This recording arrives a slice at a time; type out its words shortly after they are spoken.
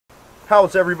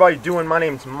How's everybody doing? My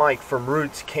name's Mike from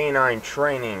Roots Canine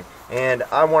Training, and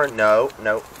I want to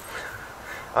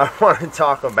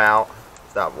talk about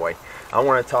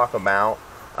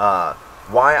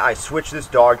why I switched this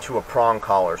dog to a prong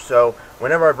collar. So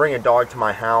whenever I bring a dog to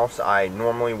my house, I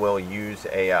normally will use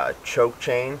a choke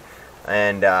chain,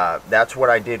 and that's what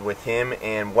I did with him.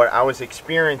 And what I was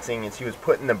experiencing is he was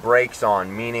putting the brakes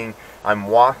on, meaning I'm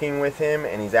walking with him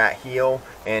and he's at heel,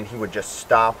 and he would just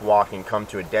stop walking, come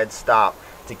to a dead stop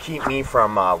to keep me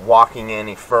from walking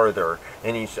any further.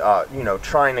 And he's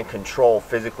trying to control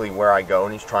physically where I go,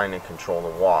 and he's trying to control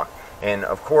the walk. And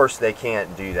of course they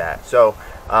can't do that. So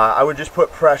I would just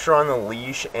put pressure on the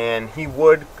leash, and he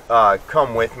would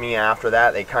come with me after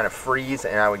that. They kind of freeze,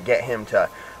 and I would get him to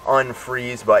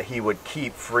unfreeze, but he would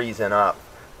keep freezing up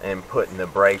and putting the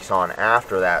brakes on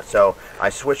after that. So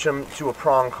I switched him to a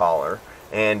prong collar,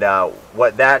 and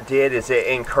what that did is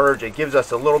it gives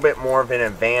us a little bit more of an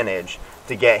advantage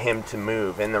to get him to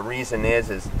move. And the reason is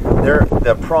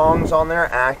the prongs on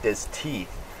there act as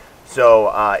teeth.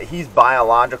 So he's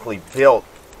biologically built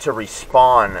to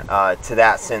respond to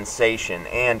that sensation,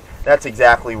 and that's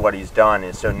exactly what he's done.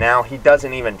 Is so now he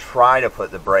doesn't even try to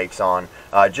put the brakes on,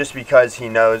 just because he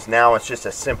knows now it's just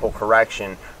a simple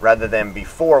correction, rather than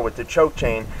before with the choke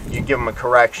chain you give him a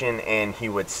correction and he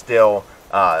would still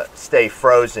stay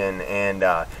frozen, and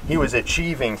he was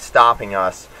achieving stopping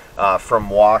us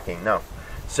from walking.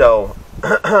 So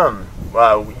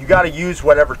you got to use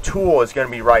whatever tool is going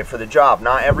to be right for the job.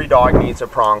 Not every dog needs a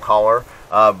prong collar,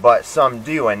 but some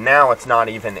do, and now it's not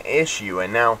even an issue.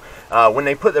 And now when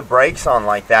they put the brakes on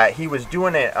like that, he was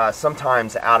doing it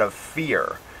sometimes out of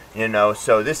fear,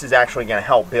 so this is actually going to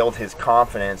help build his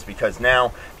confidence, because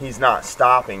now he's not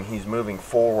stopping, he's moving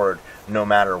forward no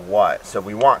matter what. So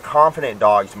we want confident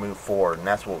dogs to move forward, and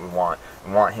that's what we want.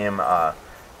 We want him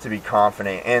to be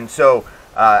confident. And so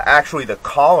actually the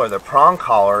prong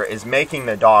collar is making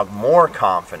the dog more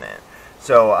confident.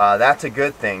 So that's a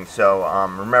good thing. So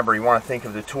remember, you want to think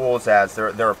of the tools as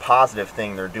they're a positive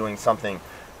thing. They're doing something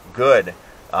good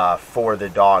for the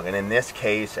dog. And in this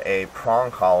case, a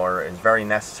prong collar is very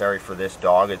necessary for this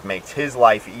dog. It makes his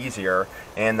life easier,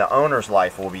 and the owner's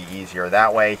life will be easier.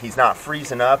 That way he's not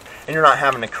freezing up, and you're not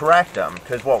having to correct him,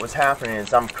 because what was happening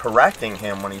is I'm correcting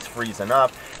him when he's freezing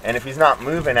up, and if he's not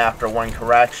moving after one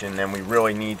correction, then we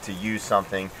really need to use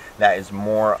something that is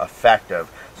more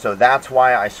effective. So that's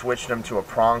why I switched him to a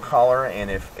prong collar.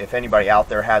 And if anybody out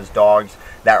there has dogs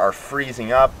that are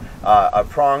freezing up, a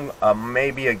prong may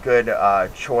be a good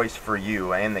choice for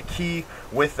you. And the key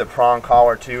with the prong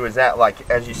collar too is that, like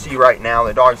as you see right now,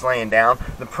 the dog's laying down,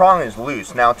 the prong is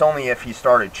loose. Now it's only if he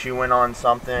started chewing on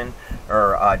something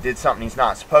or did something he's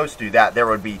not supposed to that there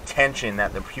would be tension,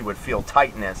 that he would feel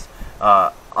tightness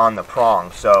on the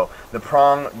prong. So the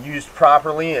prong used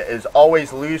properly is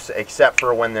always loose, except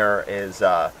for when there is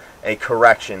a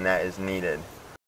correction that is needed.